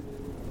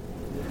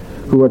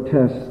who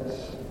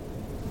attests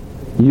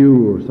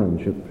your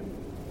sonship.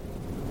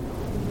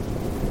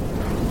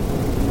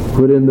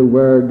 Wherein the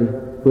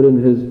Word,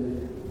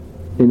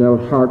 in our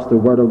hearts the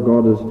Word of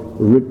God is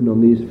written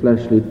on these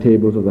fleshly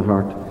tables of the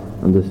heart,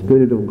 and the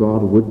Spirit of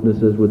God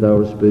witnesses with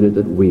our spirit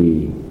that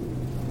we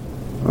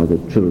are the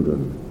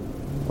children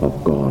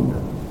of God.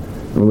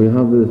 And we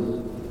have this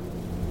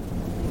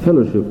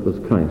fellowship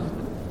with Christ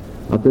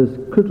at this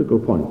critical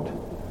point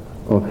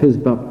of his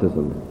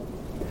baptism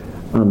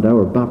and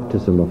our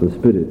baptism of the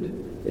Spirit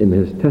in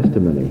his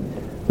testimony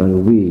that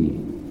we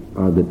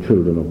are the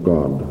children of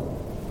God.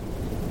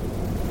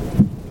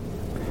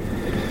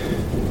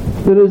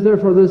 There is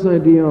therefore this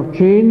idea of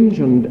change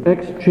and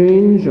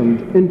exchange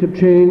and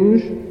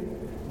interchange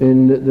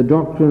in the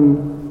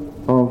doctrine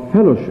of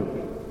fellowship.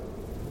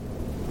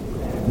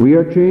 We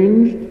are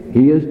changed,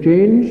 he is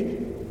changed.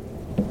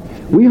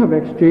 We have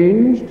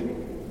exchanged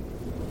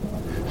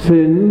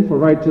sin for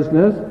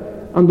righteousness,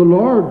 and the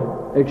Lord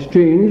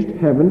exchanged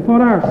heaven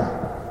for earth.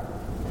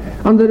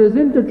 And there is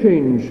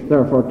interchange,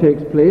 therefore,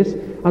 takes place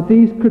at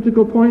these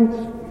critical points.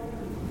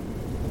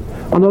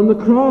 And on the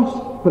cross,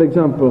 for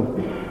example,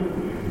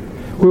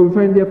 where we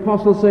find the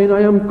apostle saying,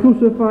 "I am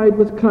crucified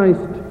with Christ,"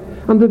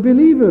 and the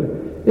believer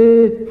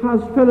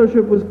has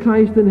fellowship with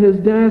Christ in his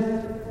death.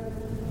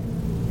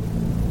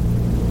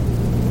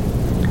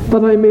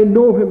 "That I may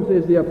know him,"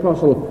 says the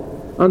apostle,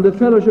 "and the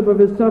fellowship of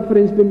his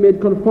sufferings been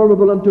made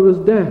conformable unto his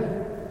death.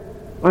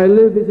 I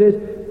live," he says,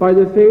 "by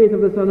the faith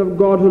of the Son of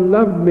God who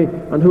loved me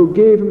and who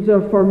gave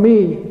himself for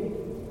me."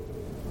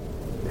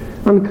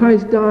 And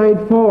Christ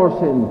died for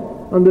sin,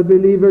 and the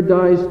believer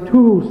dies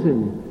to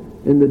sin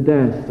in the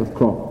death of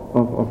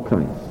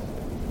Christ.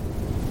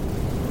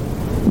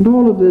 And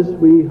all of this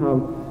we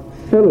have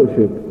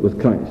fellowship with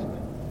Christ,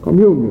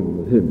 communion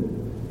with him.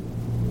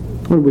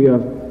 And we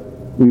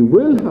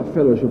will have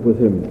fellowship with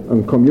him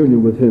and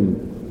communion with him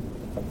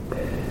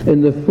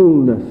in the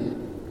fullness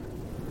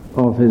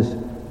of his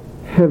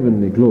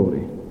heavenly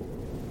glory.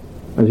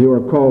 As you are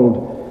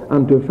called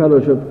unto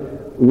fellowship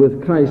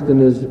with Christ in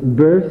his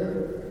birth,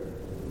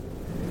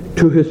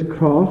 to his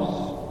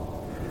cross,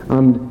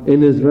 and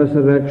in his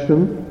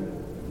resurrection,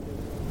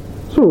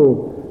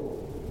 so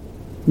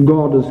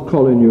God is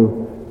calling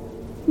you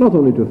not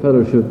only to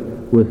fellowship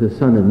with his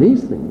Son in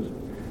these things,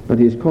 but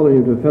he is calling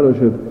you to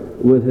fellowship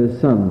with his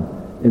Son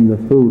in the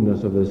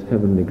fullness of his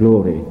heavenly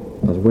glory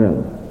as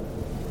well.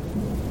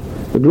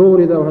 The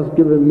glory thou hast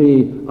given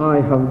me,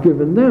 I have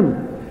given them.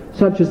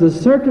 Such is the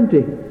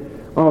certainty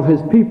of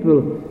his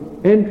people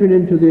entering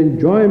into the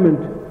enjoyment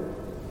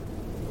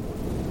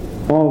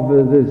of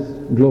this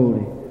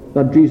glory,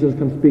 that Jesus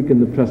can speak in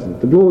the present.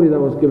 The glory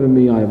thou hast given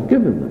me, I have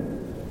given them.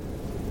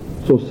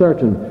 So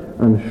certain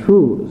and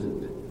sure is it.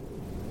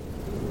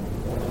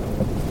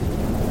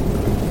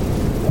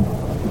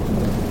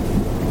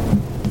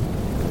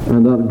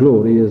 And that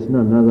glory is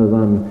none other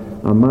than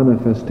a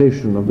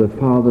manifestation of the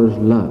Father's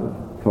love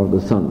for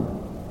the Son.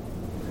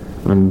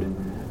 And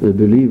the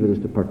believer is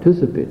to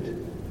participate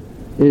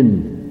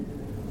in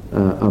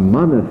a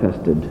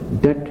manifested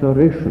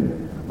declaration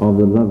of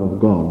the love of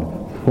God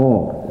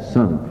for the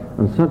Son.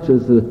 And such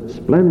is the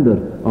splendor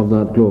of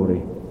that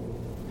glory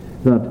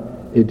that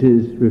it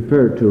is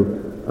referred to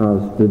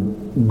as the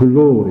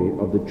glory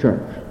of the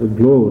church. The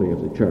glory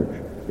of the church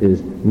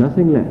is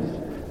nothing less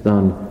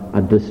than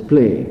a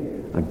display,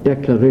 a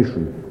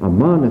declaration, a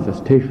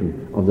manifestation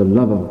of the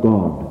love of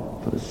God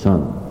for the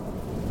Son.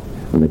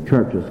 And the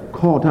church is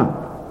caught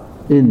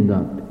up in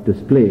that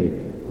display,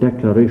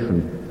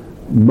 declaration,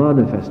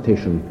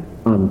 manifestation,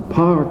 and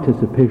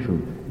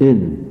participation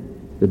in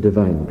the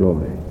divine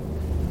glory.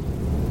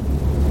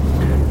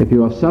 If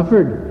you have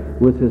suffered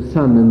with his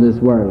Son in this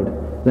world,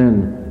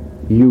 then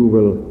you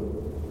will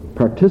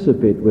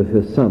participate with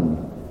his Son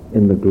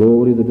in the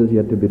glory that is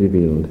yet to be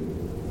revealed.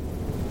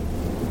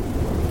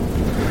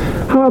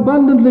 How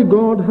abundantly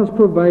God has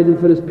provided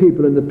for his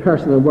people in the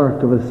person and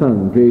work of his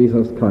Son,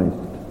 Jesus Christ.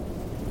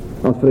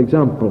 As for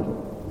example,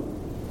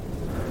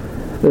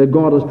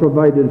 God has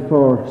provided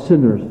for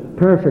sinners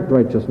perfect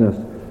righteousness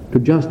to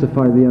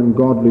justify the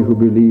ungodly who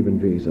believe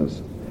in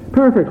Jesus.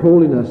 Perfect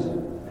holiness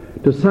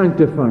to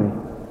sanctify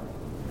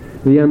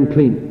the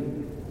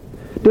unclean.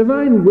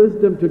 Divine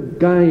wisdom to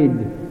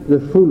guide the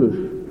foolish.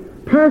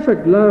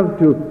 Perfect love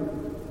to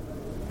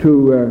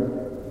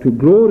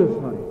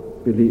glorify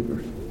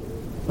believers.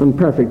 And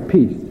perfect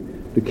peace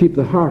to keep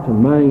the heart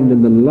and mind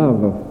in the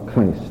love of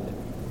Christ.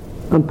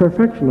 And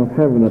perfection of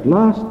heaven at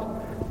last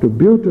to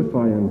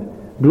beautify and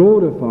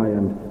glorify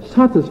and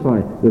satisfy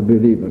the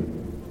believer.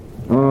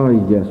 Ah,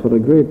 yes, what a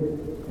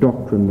great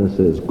doctrine this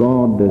is.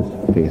 God is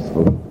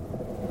faithful,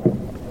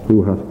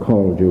 who hath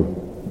called you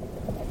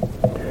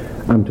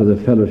unto the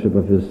fellowship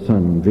of his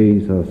Son,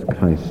 Jesus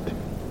Christ,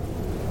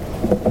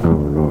 our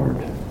Lord.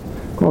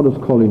 God is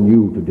calling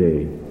you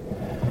today.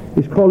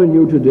 He's calling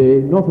you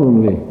today not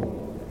only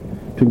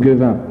to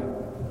give up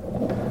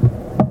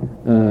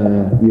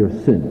your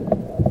sin,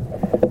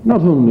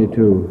 not only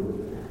to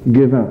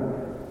give up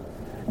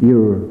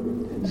your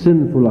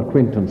sinful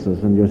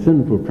acquaintances and your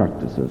sinful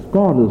practices.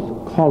 God is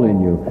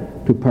calling you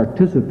to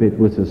participate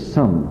with his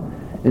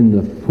Son in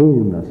the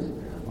fullness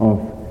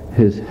of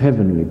his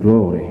heavenly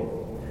glory.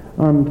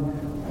 And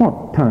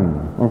what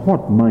tongue or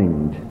what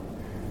mind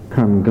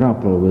can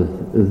grapple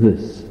with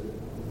this?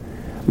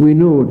 We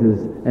know it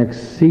is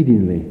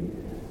exceedingly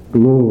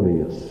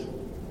glorious.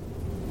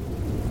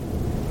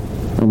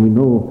 And we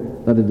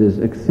know that it is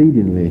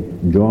exceedingly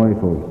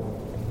joyful.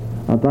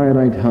 At thy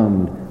right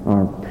hand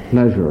are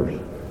pleasures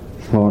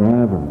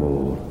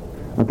forevermore.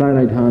 At thy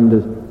right hand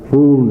is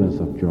fullness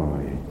of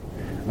joy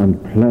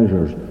and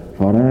pleasures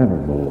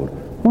forevermore.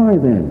 Why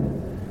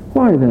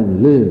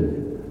then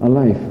live a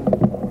life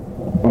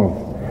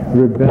of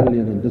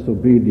rebellion and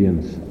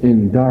disobedience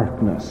in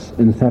darkness,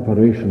 in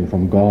separation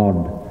from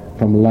God,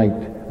 from light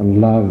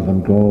and love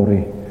and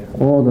glory?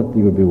 Oh, that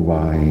you would be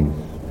wise.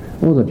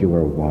 Oh, that you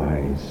were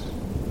wise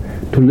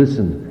to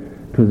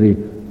listen to the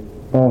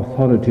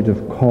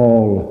authoritative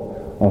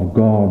call of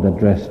God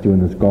addressed you in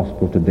his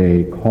gospel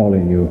today,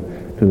 calling you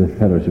to the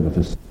fellowship of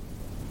his